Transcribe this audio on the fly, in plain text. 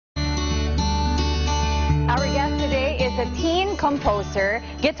Our guest today is a teen composer,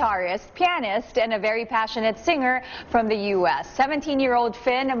 guitarist, pianist, and a very passionate singer from the U.S. 17-year-old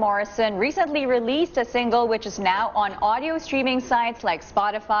Finn Morrison recently released a single which is now on audio streaming sites like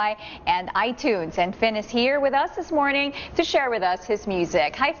Spotify and iTunes. And Finn is here with us this morning to share with us his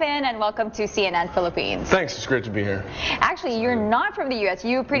music. Hi, Finn, and welcome to CNN Philippines. Thanks. It's great to be here. Actually, you're not from the U.S.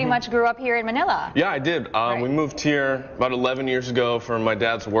 You pretty much grew up here in Manila. Yeah, I did. Right. We moved here about 11 years ago for my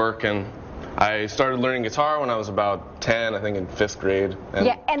dad's work, and I started learning guitar when I was about 10, I think in 5th grade.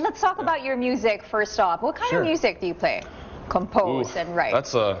 And let's talk about your music first off. What kind of music do you play? Compose and write?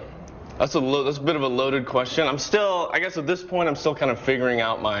 That's a bit of a loaded question. I guess at this point I'm still kind of figuring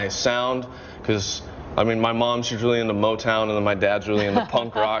out my sound, because I mean, my mom's really into Motown, and then my dad's really into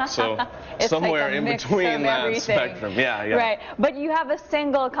punk rock, so somewhere like in between that everything. spectrum. Yeah. Right, but you have a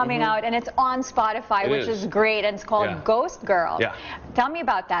single coming out, and it's on Spotify, which is great, and it's called Ghost Girl. Yeah. Tell me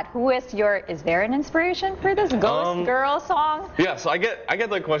about that. Is there an inspiration for this Ghost Girl song? Yeah, so I get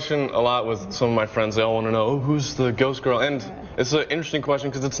that question a lot with some of my friends. They all want to know, who's the Ghost Girl? And it's an interesting question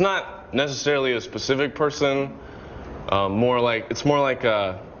because it's not necessarily a specific person. It's more like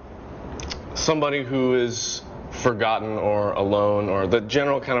somebody who is forgotten or alone, or the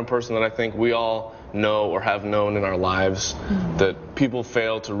general kind of person that I think we all know or have known in our lives that people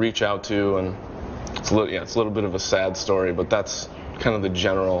fail to reach out to. And it's a little bit of a sad story, but that's kind of the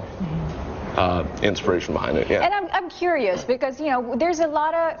general inspiration behind it. Yeah. And I'm curious because, there's a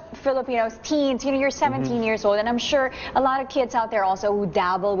lot of Filipinos, teens, you're 17 years old, and I'm sure a lot of kids out there also who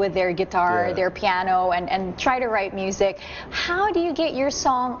dabble with their guitar, their piano, and try to write music. How do you get your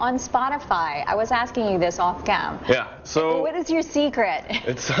song on Spotify? I was asking you this off cam. Yeah, so what is your secret?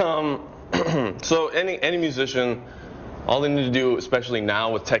 It's so any musician, all they need to do, especially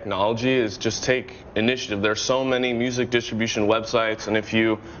now with technology, is just take initiative. There's so many music distribution websites, and if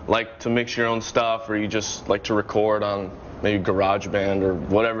you like to mix your own stuff, or you just like to record on maybe GarageBand or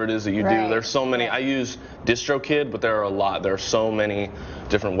whatever it is that you do, there's so many. I use DistroKid, but there are a lot. There are so many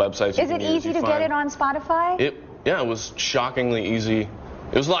different websites. Is it easy to get it on Spotify? It was shockingly easy.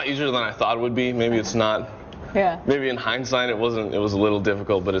 It was a lot easier than I thought it would be. Maybe it's not. Yeah. Maybe in hindsight it wasn't. It was a little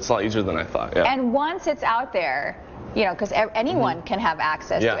difficult, but it's a lot easier than I thought. Yeah. And once it's out there, because anyone can have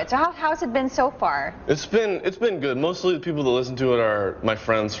access to it. So how's it been so far? It's been good. Mostly the people that listen to it are my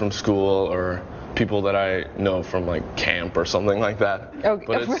friends from school or people that I know from like camp or something like that. Okay.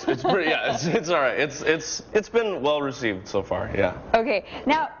 But it's pretty. Yeah, it's all right. It's been well received so far. Yeah. Okay.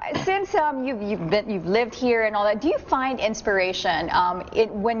 Now, since you've lived here and all that, do you find inspiration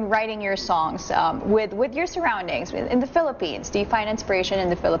when writing your songs with your surroundings in the Philippines? Do you find inspiration in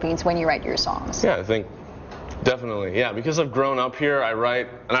the Philippines when you write your songs? Yeah, I think. Definitely, yeah, because I've grown up here. I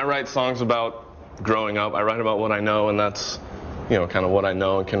write songs about growing up. I write about what I know, and that's, kind of what I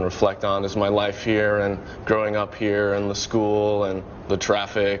know and can reflect on is my life here and growing up here and the school and the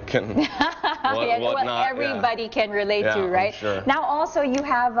traffic and whatnot. Everybody can relate to, right? Sure. Now, also, you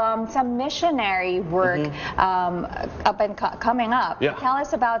have some missionary work coming up. Yeah. Tell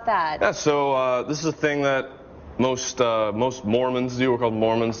us about that. Yeah, so this is a thing that most Mormons do. We're called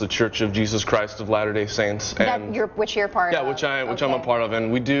Mormons, the Church of Jesus Christ of Latter-day Saints. Which you're part of? Yeah, which I'm a part of.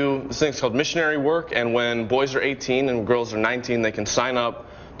 And we do this thing called missionary work, and when boys are 18 and girls are 19, they can sign up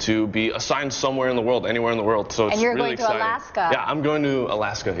to be assigned somewhere in the world, anywhere in the world. So it's and you're really going to exciting. Alaska. Yeah, I'm going to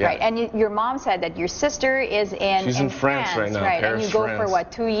Alaska. Yeah. Right, and your mom said that your sister is in France right now. Right, Paris, and you go for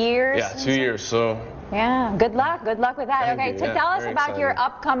what, 2 years? Yeah, 2 years. So. Yeah, good luck with that. Thank you. So tell us about your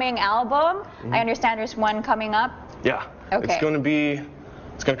upcoming album. I understand there's one coming up. Yeah. Okay. It's going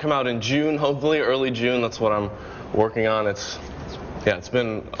to come out in June, hopefully early June. That's what I'm working on. It's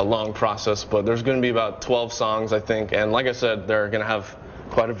been a long process, but there's going to be about 12 songs, I think, and like I said, they're going to have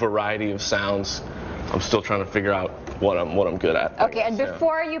quite a variety of sounds. I'm still trying to figure out what I'm good at. Okay, and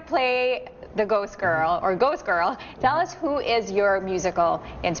before you play the Ghost Girl or Ghost Girl, tell us who is your musical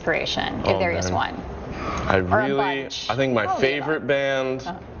inspiration, if there is one. I think my favorite band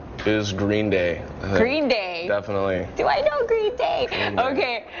is Green Day. Green Day. Definitely. Do I know Green Day? Green Day.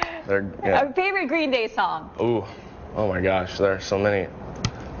 Okay. A favorite Green Day song? Oh my gosh, there are so many.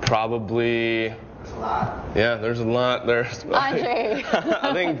 Probably. There's a lot. Yeah, there's a lot. Andre.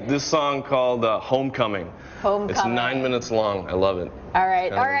 I think this song called Homecoming. It's 9 minutes long. I love it. All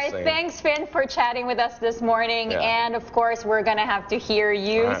right. Thanks, Finn, for chatting with us this morning. Yeah. And of course, we're going to have to hear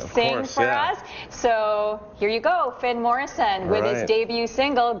you sing for us. So here you go, Finn Morrison with his debut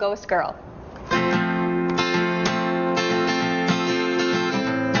single, Ghost Girl.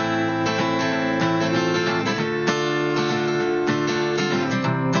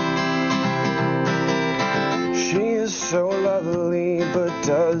 She is so lovely but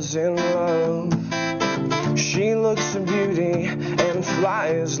doesn't love. She looks a beauty and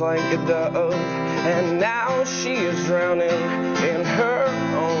flies like a dove, and now she is drowning in her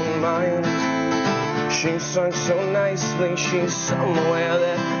own mind. She sung so nicely, she's somewhere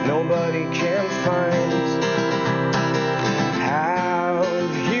that nobody can find.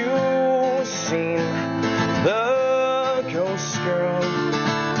 Have you seen the ghost girl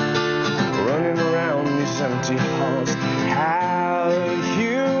running around these empty halls? Have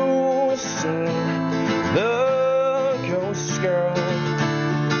you seen the ghost girl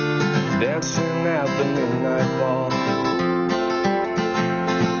dancing at the midnight ball?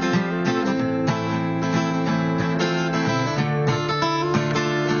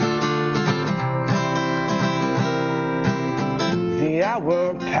 The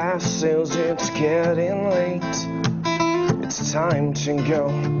hour passes, it's getting late. It's time to go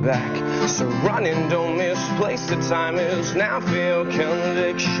back. So running, don't misplace the time is now. Feel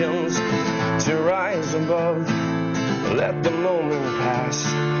convictions to rise above. Let the moment pass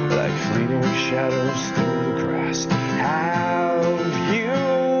like fleeting shadows through the grass. Have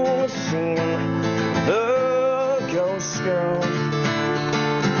you seen the ghost girl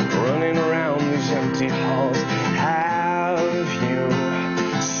running around these empty halls? Have you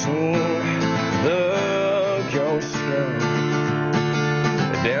seen the ghost girl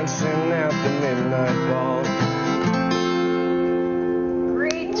dancing at the midnight ball?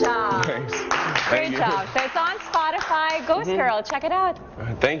 Great job. Thanks. Great job. So it's on Spotify. Ghost Girl. Check it out.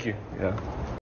 Thank you. Yeah.